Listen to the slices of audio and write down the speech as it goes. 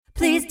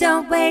Please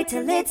don't wait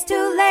till it's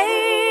too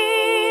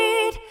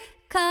late.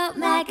 Call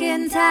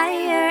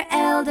McIntyre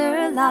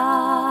Elder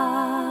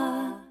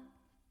Law.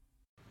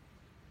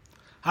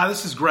 Hi,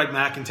 this is Greg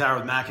McIntyre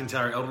with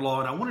McIntyre Elder Law,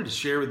 and I wanted to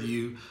share with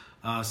you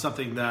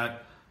something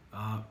that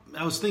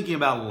I was thinking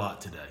about a lot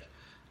today.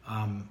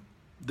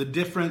 The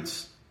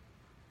difference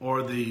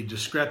or the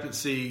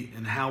discrepancy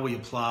in how we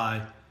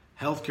apply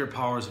healthcare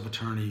powers of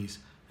attorneys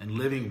and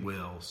living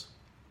wills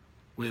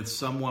with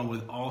someone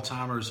with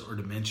Alzheimer's or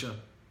dementia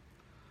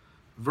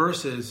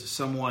versus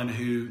someone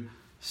who,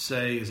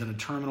 say, is in a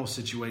terminal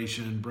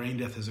situation, brain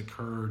death has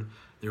occurred,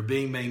 they're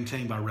being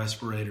maintained by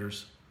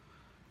respirators.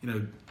 You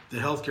know, the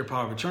healthcare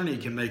power of attorney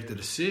can make the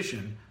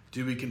decision,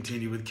 do we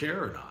continue with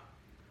care or not?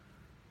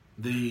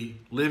 The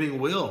living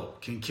will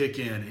can kick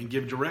in and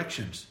give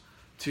directions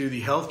to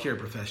the healthcare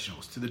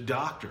professionals, to the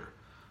doctor,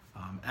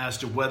 as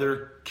to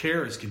whether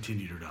care is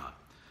continued or not.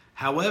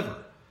 However,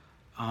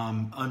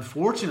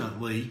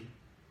 unfortunately,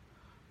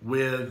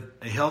 with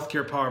a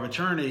healthcare power of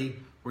attorney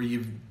where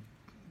you've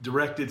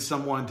directed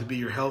someone to be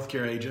your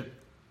healthcare agent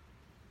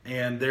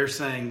and they're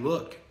saying,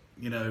 look,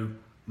 you know,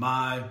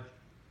 my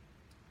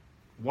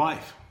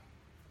wife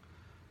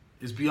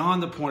is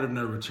beyond the point of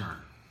no return.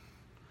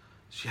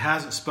 She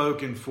hasn't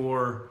spoken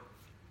for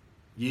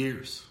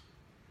years.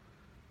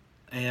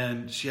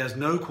 And she has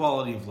no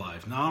quality of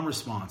life,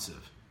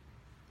 non-responsive.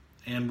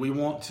 And we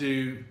want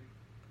to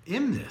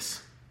end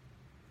this.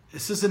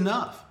 This is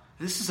enough.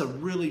 This is a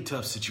really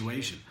tough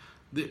situation.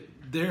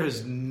 There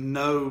is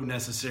no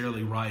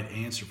necessarily right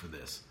answer for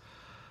this.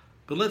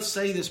 But let's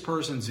say this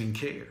person's in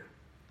care.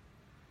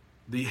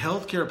 The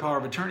healthcare power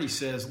of attorney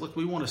says, look,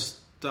 we want to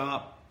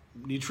stop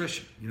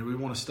nutrition. You know, we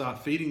want to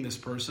stop feeding this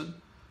person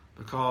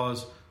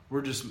because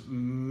we're just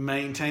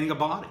maintaining a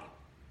body.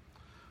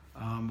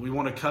 We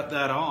want to cut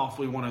that off.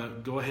 We want to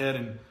go ahead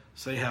and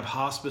say have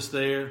hospice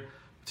there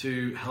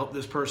to help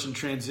this person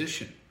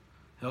transition,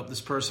 help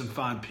this person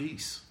find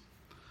peace.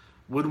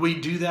 Would we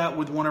do that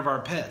with one of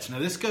our pets? Now,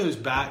 this goes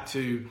back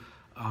to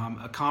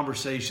a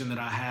conversation that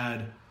I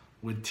had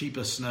with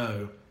Teepa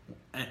Snow,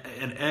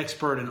 an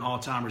expert in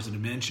Alzheimer's and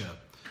dementia,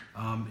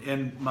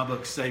 in my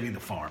book, Saving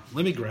the Farm.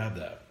 Let me grab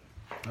that.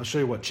 I'll show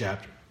you what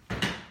chapter.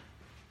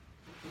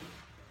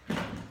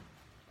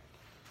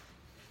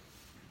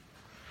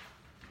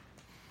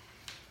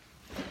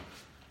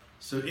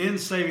 So in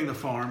Saving the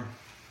Farm,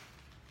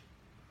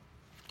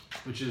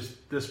 which is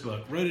this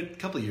book, wrote it a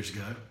couple of years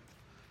ago,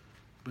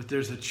 but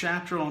there's a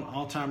chapter on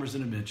Alzheimer's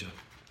and dementia.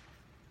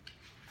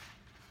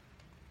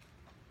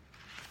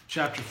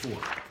 Chapter 4,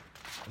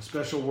 a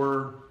special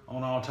word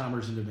on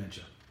Alzheimer's and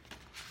dementia.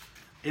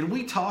 And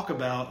we talk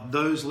about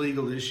those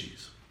legal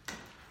issues.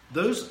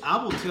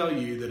 I will tell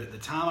you that at the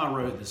time I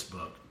wrote this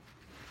book,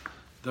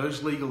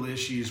 those legal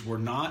issues were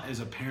not as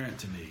apparent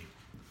to me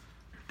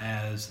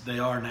as they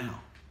are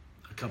now,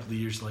 a couple of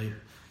years later,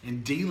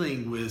 and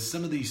dealing with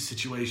some of these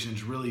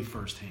situations really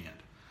firsthand.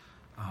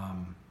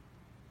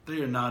 They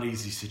are not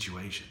easy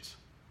situations.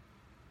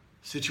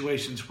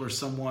 Situations where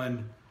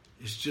someone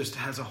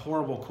has a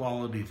horrible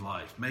quality of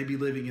life, maybe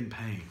living in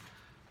pain,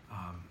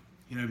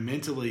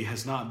 mentally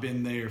has not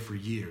been there for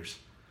years.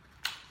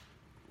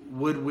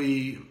 Would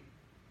we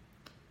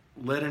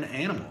let an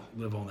animal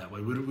live on that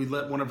way? Would we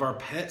let one of our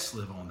pets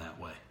live on that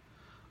way?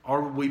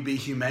 Or would we be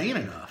humane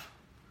enough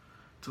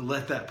to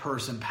let that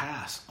person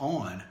pass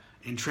on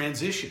and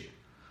transition?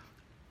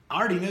 I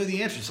already know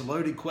the answer. It's a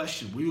loaded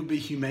question. We would be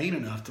humane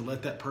enough to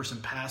let that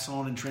person pass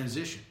on and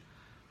transition.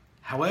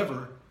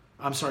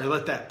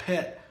 Let that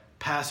pet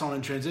pass on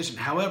and transition.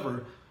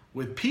 However,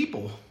 with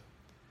people,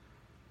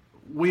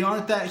 we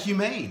aren't that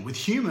humane. With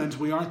humans,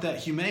 we aren't that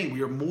humane.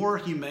 We are more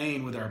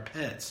humane with our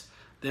pets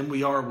than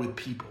we are with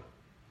people,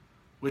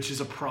 which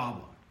is a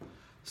problem.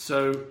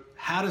 So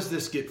how does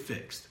this get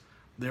fixed?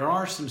 There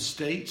are some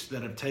states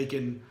that have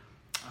taken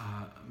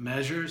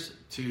measures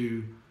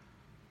to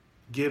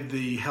give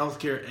the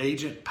healthcare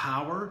agent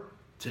power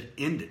to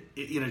end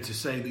it, to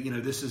say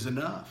that, this is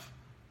enough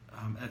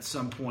at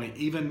some point,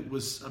 even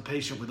with a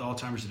patient with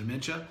Alzheimer's and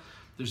dementia.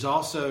 There's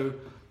also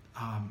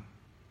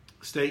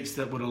states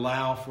that would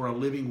allow for a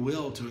living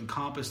will to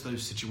encompass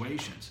those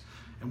situations.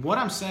 And what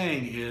I'm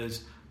saying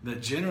is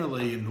that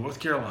generally in North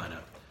Carolina,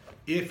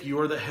 if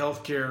you're the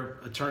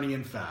healthcare attorney,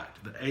 in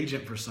fact, the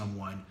agent for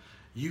someone,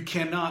 you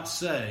cannot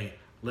say,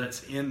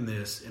 let's end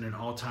this in an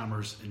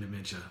Alzheimer's and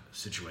dementia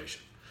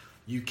situation.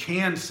 You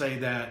can say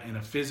that in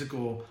a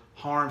physical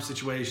harm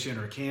situation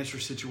or cancer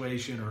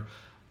situation or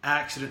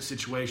accident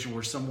situation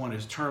where someone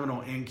is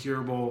terminal,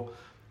 incurable,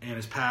 and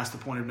is past the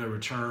point of no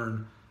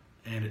return,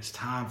 and it's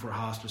time for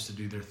hospice to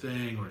do their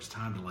thing or it's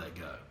time to let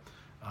go.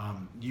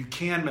 You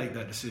can make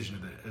that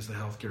decision as the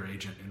healthcare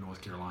agent in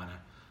North Carolina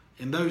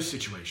in those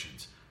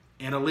situations.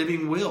 And a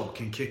living will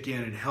can kick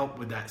in and help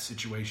with that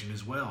situation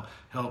as well.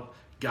 Help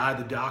guide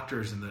the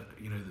doctors and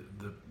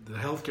the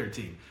healthcare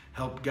team.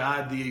 Help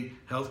guide the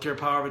healthcare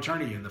power of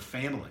attorney and the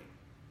family.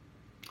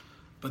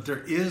 But there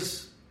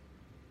is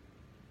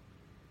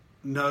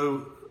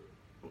no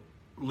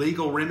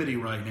legal remedy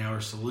right now or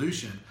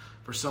solution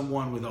for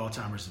someone with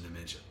Alzheimer's and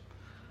dementia.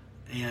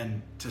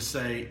 and to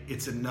say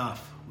it's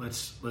enough.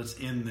 Let's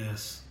end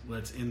this.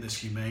 Let's end this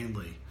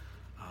humanely.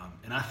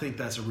 And I think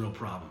that's a real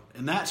problem.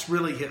 And that's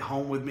really hit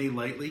home with me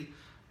lately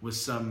with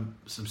some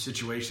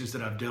situations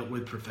that I've dealt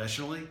with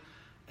professionally,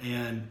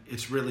 and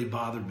it's really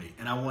bothered me.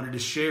 And I wanted to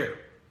share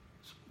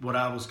what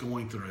I was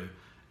going through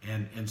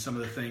and some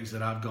of the things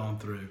that I've gone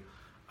through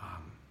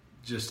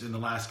just in the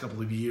last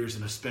couple of years,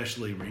 and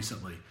especially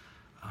recently.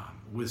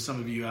 With some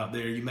of you out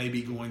there, you may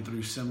be going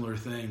through similar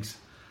things.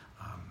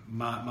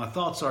 My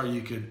thoughts are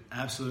you could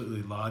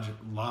absolutely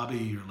lobby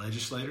your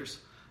legislators,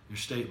 your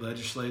state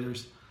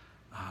legislators,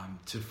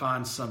 to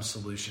find some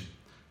solution,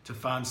 to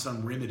find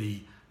some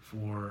remedy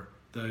for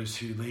those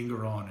who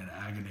linger on in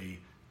agony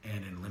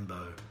and in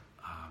limbo.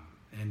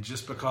 And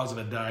just because of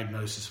a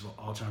diagnosis of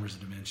Alzheimer's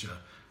and dementia,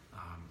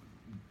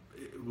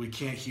 we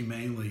can't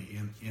humanely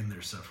end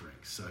their suffering.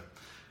 So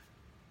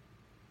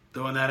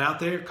throwing that out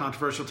there,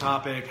 controversial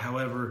topic.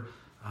 However,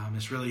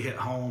 it's really hit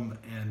home,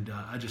 and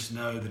I just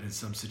know that in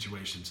some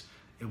situations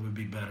it would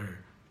be better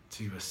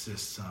to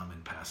assist some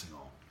in passing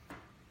on.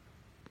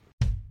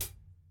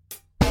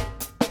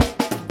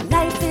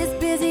 Life is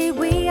busy,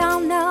 we all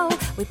know.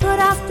 We put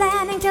off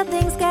planning till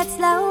things get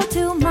slow.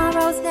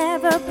 Tomorrow's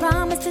never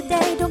promised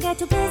today. Don't get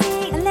too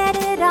busy and let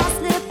it all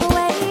slip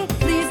away.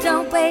 Please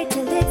don't wait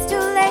till it's too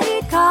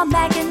late. Call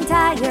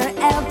McIntyre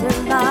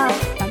Elder Law.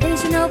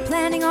 Foundational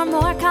planning or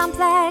more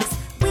complex.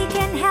 We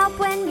can help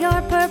when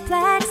you're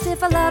perplexed.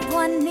 If a loved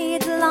one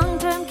needs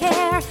long-term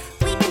care,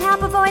 we can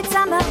help avoid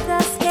some of the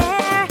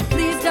scare.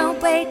 Please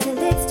don't wait till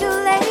it's too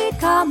late.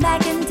 Call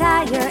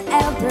McIntyre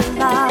Elder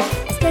Law.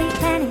 Estate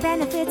planning,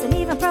 benefits, and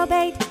even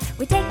probate.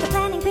 We take the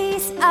planning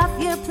piece off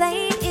your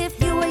plate.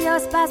 If you or your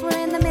spouse were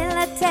in the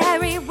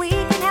military, we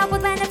can help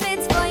with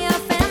benefits